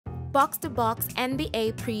Box to Box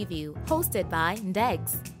NBA Preview, hosted by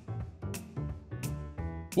Ndegz.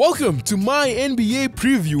 Welcome to my NBA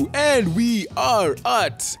Preview, and we are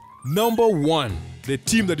at number 1, the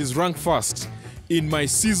team that is ranked first in my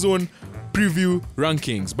season preview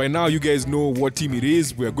rankings. By now, you guys know what team it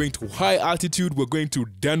is. We are going to high altitude. We're going to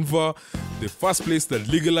Denver, the first place that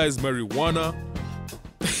legalized marijuana.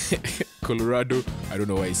 Colorado. I don't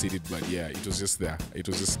know why I said it, but yeah, it was just there. It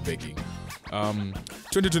was just begging.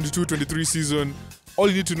 2022-23 season, all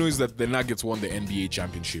you need to know is that the Nuggets won the NBA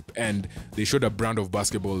championship, and they showed a brand of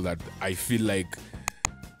basketball that I feel like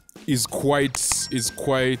is quite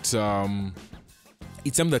it's something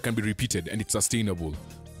that can be repeated and it's sustainable.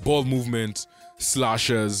 Ball movement,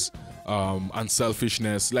 slashes,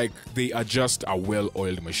 unselfishness, like they are just a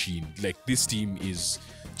well-oiled machine. Like this team is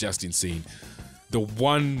just insane.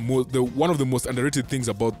 One of the most underrated things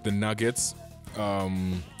about the Nuggets,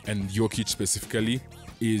 and Jokic specifically,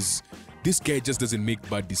 is this guy just doesn't make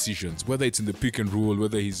bad decisions. Whether it's in the pick and roll,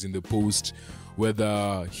 whether he's in the post,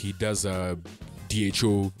 whether he does a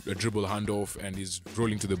DHO, a dribble handoff, and he's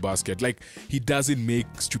rolling to the basket. Like, he doesn't make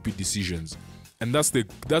stupid decisions, and that's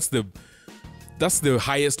the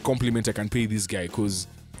highest compliment I can pay this guy. Because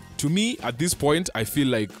to me, at this point, I feel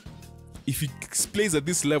like if he plays at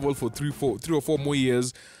this level for 3 or 4 more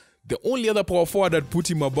years, the only other power forward that put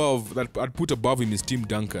him above, that I'd put above him, is Tim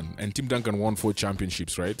Duncan, and Tim Duncan won 4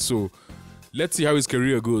 championships, right? So let's see how his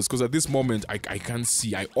career goes, because at this moment, I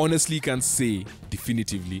honestly can't say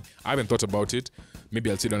definitively. I haven't thought about it.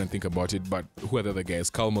 Maybe I'll sit down and think about it, but who are the other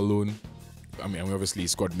guys? Karl Malone. I mean, obviously he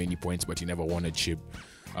scored many points, but he never won a chip.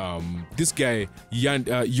 This guy,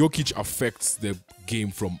 Jokic, affects the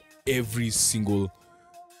game from every single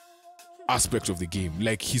aspect of the game.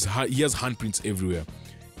 Like, he has handprints everywhere.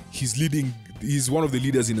 He's one of the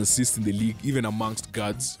leaders in assists in the league, even amongst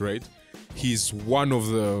guards, right? He's one of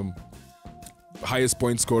the highest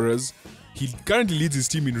point scorers. He currently leads his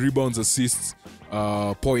team in rebounds, assists,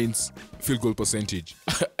 points, field goal percentage,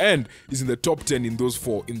 and is in the top 10 in those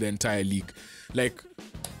 4 in the entire league. Like,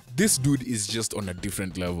 this dude is just on a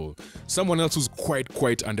different level. Someone else who's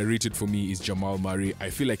quite underrated for me is Jamal Murray. I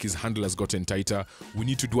feel like his handle has gotten tighter. We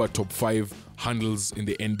need to do a top 5 handles in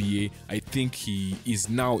the NBA. I think he is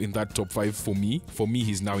now in that top 5 for me. For me,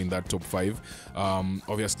 he's now in that top 5.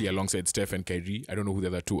 Obviously, alongside Steph and Kyrie. I don't know who the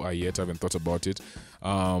other 2 are yet. I haven't thought about it.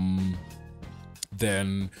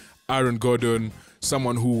 Then Aaron Gordon,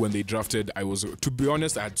 someone who, when they drafted, to be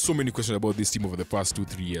honest, I had so many questions about this team over the past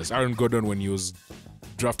 2-3 years. Aaron Gordon, when he was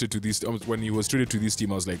drafted to this, when he was traded to this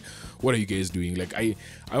team, I was like, what are you guys doing? Like, I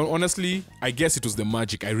honestly, I guess it was the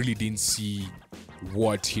magic. I really didn't see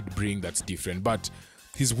what he'd bring that's different, but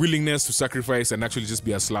his willingness to sacrifice and actually just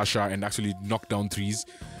be a slasher and actually knock down threes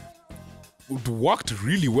worked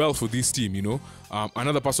really well for this team, you know.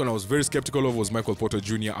 Another person I was very skeptical of was Michael Porter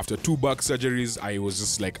Jr. After 2 back surgeries, I was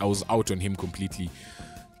just like, I was out on him completely,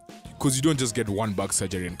 because you don't just get 1 back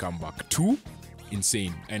surgery and come back. 2,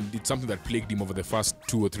 insane, and it's something that plagued him over the first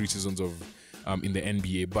 2 or 3 seasons of in the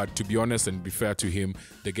NBA. But to be honest and be fair to him,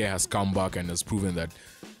 the guy has come back and has proven that,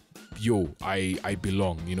 yo, I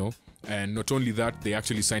belong, you know. And not only that, they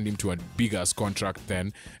actually signed him to a big-ass contract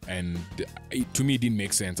then, and to me it didn't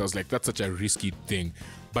make sense. I was like, that's such a risky thing.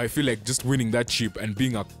 But I feel like just winning that chip and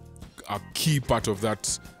being a key part of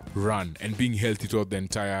that run and being healthy throughout the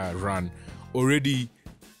entire run, already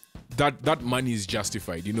that money is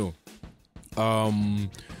justified, you know.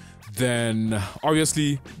 Then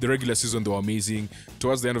obviously the regular season, they were amazing.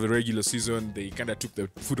 Towards the end of the regular season, they kind of took the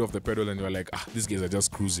foot off the pedal and they were like, these guys are just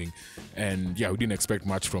cruising. And yeah, we didn't expect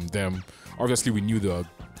much from them. Obviously we knew they were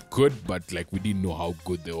good, but like, we didn't know how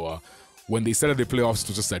good they were. When they started the playoffs, it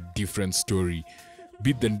was just a different story.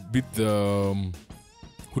 Who did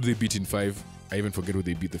they beat in 5? I even forget who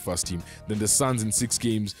they beat the first team. Then the Suns in 6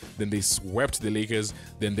 games. Then they swept the Lakers.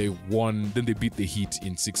 Then they won. Then they beat the Heat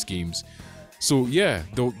in 6 games. So yeah,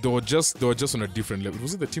 they were just on a different level.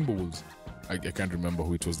 Was it the Timberwolves? I can't remember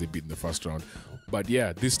who it was they beat in the first round. But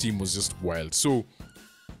yeah, this team was just wild. So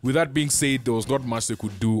with that being said, there was not much they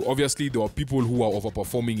could do. Obviously, there were people who are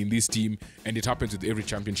overperforming in this team, and it happens with every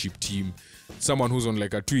championship team. Someone who's on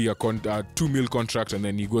like a 2-year $2 million contract, and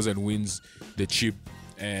then he goes and wins the chip,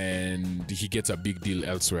 and he gets a big deal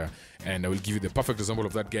elsewhere. And I will give you the perfect example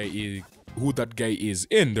of that guy, who that guy is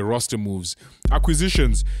in the roster moves.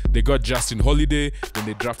 Acquisitions, they got Justin Holiday, then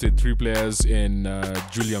they drafted 3 players in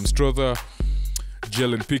Julian Strother,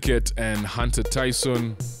 Jalen Pickett, and Hunter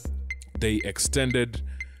Tyson. They extended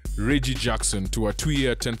Reggie Jackson to a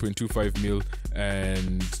 2-year $10.25 million,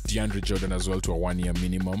 and DeAndre Jordan as well to a 1-year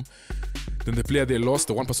minimum. Then the player they lost,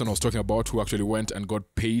 the one person I was talking about who actually went and got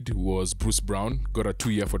paid was Bruce Brown. Got a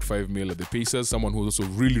 2-year for $5 million at the Pacers. Someone who was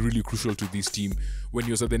also really, really crucial to this team. When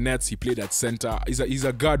he was at the Nets, he played at center. He's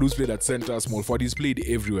a guard who's played at center, small forward. He's played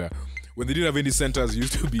everywhere. When they didn't have any centers, he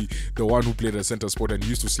used to be the one who played at center spot and he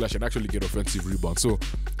used to slash and actually get offensive rebounds. So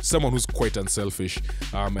someone who's quite unselfish.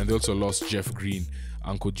 And they also lost Jeff Green,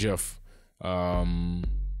 Uncle Jeff. In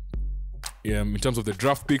terms of the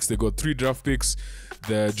draft picks, they got 3 draft picks.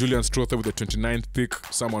 The Julian Strother with the 29th pick,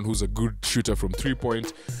 someone who's a good shooter from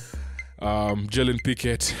 3-point. Jalen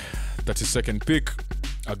Pickett, 32nd pick,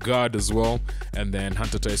 a guard as well. And then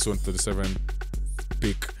Hunter Tyson, 37th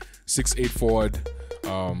pick, 6'8" forward,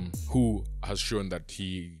 who has shown that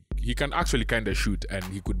he can actually kind of shoot and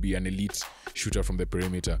he could be an elite shooter from the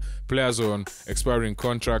perimeter. Players on expiring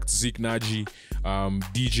contracts: Zeke Nagy,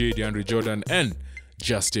 DJ, DeAndre Jordan, and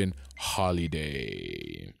Justin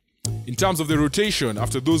Holiday. In terms of the rotation,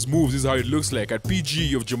 after those moves, this is how it looks like. At PG,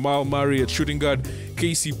 you have Jamal Murray. At shooting guard,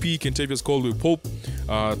 KCP, Kentavious Caldwell-Pope.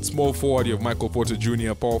 Small forward, you have Michael Porter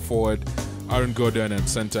Jr. Power forward, Aaron Gordon, and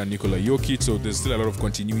center Nikola Jokic. So there's still a lot of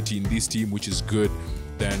continuity in this team, which is good.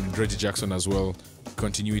 Then Reggie Jackson as well.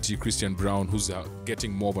 Continuity, Christian Brown, who's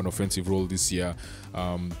getting more of an offensive role this year.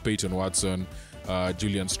 Peyton Watson,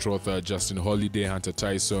 Julian Strother, Justin Holiday, Hunter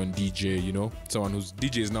Tyson, DJ, someone who's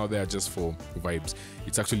DJ is now there just for vibes.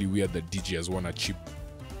 It's actually weird that DJ has won a chip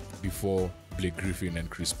before Blake Griffin and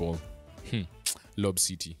Chris Paul. Lob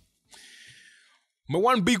City. My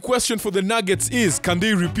one big question for the Nuggets is, can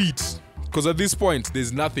they repeat? Because at this point,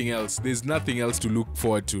 there's nothing else. There's nothing else to look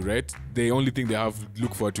forward to, right? The only thing they have to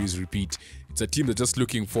look forward to is repeat. It's a team that's just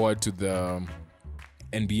looking forward to the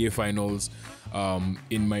NBA Finals.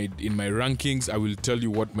 In my rankings, I will tell you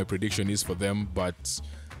what my prediction is for them, but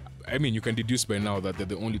I mean, you can deduce by now that they're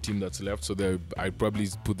the only team that's left, so I'd probably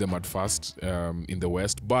put them at first in the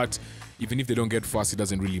West. But even if they don't get first, it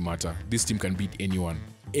doesn't really matter. This team can beat anyone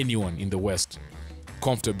in the West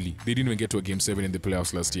comfortably. They didn't even get to a Game 7 in the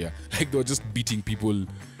playoffs last year. Like, they were just beating people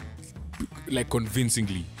like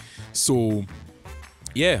convincingly. So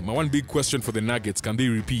yeah, my one big question for the Nuggets, can they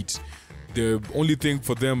repeat? The only thing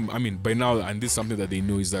for them, I mean, by now, and this is something that they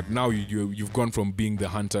know, is that now you've gone from being the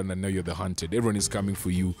hunter and now you're the hunted. Everyone is coming for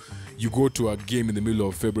you. You go to a game in the middle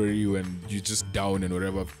of February when you're just down and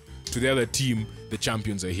whatever. To the other team, the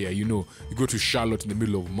champions are here. You go to Charlotte in the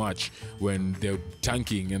middle of March when they're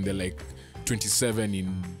tanking and they're like 27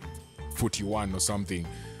 in 41 or something.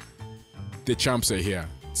 The champs are here.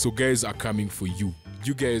 So guys are coming for you.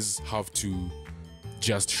 You guys have to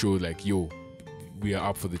just show like, yo, we are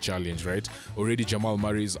up for the challenge, right? Already Jamal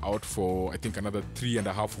Murray is out for, I think, another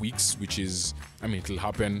 3.5 weeks, which is, I mean, it'll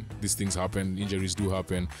happen. These things happen. Injuries do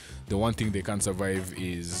happen. The one thing they can't survive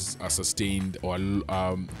is a sustained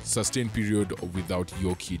period without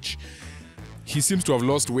Jokic. He seems to have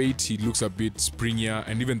lost weight. He looks a bit springier,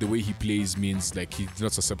 and even the way he plays means like he's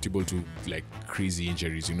not susceptible to like crazy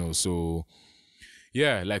injuries, So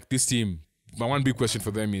yeah, like this team, my one big question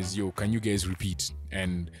for them is, yo, can you guys repeat?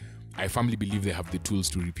 And I firmly believe they have the tools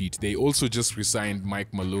to repeat. They also just re-signed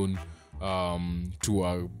Mike Malone to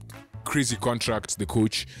a crazy contract, the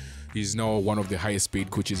coach. He's now one of the highest paid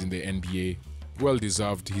coaches in the NBA. Well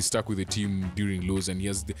deserved. He stuck with the team during lows, and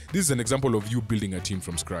this is an example of you building a team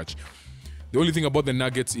from scratch. The only thing about the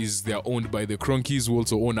Nuggets is they're owned by the Kroenkes, who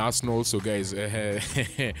also own Arsenal. So guys,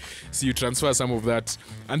 see, you transfer some of that.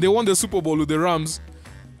 And they won the Super Bowl with the Rams,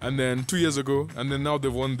 and then 2 years ago, and then now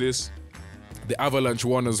they've won this. The Avalanche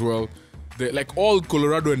won as well. Like all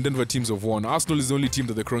Colorado and Denver teams have won. Arsenal is the only team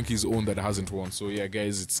that the Kroenkes own that hasn't won. So yeah,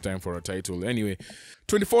 guys, it's time for a title. Anyway,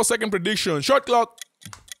 24-second prediction. Shot clock.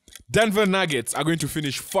 Denver Nuggets are going to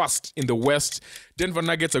finish first in the West. Denver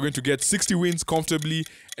Nuggets are going to get 60 wins comfortably,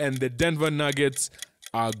 and the Denver Nuggets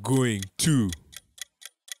are going to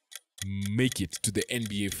make it to the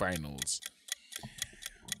NBA Finals.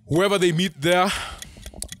 Whoever they meet there,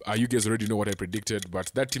 you guys already know what I predicted, but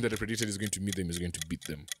that team that I predicted is going to meet them is going to beat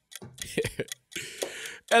them.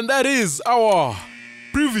 And that is our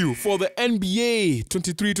preview for the NBA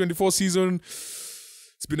 23-24 season.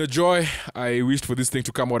 It's been a joy. I wished for this thing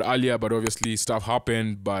to come out earlier, but obviously stuff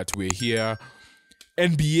happened, but we're here.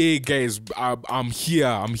 NBA, guys, I'm here.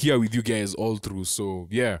 I'm here with you guys all through, so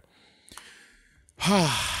yeah.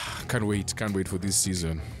 Can't wait for this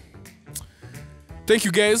season. Thank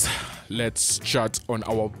you, guys. Let's chat on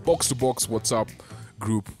our box-to-box WhatsApp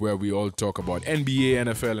group where we all talk about NBA,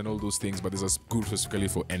 NFL, and all those things, but there's a group specifically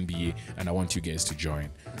for NBA, and I want you guys to join.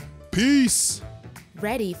 Peace!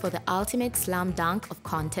 Ready for the ultimate slam dunk of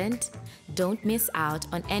content? Don't miss out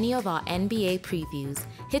on any of our NBA previews.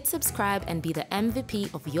 Hit subscribe and be the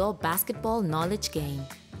MVP of your basketball knowledge game.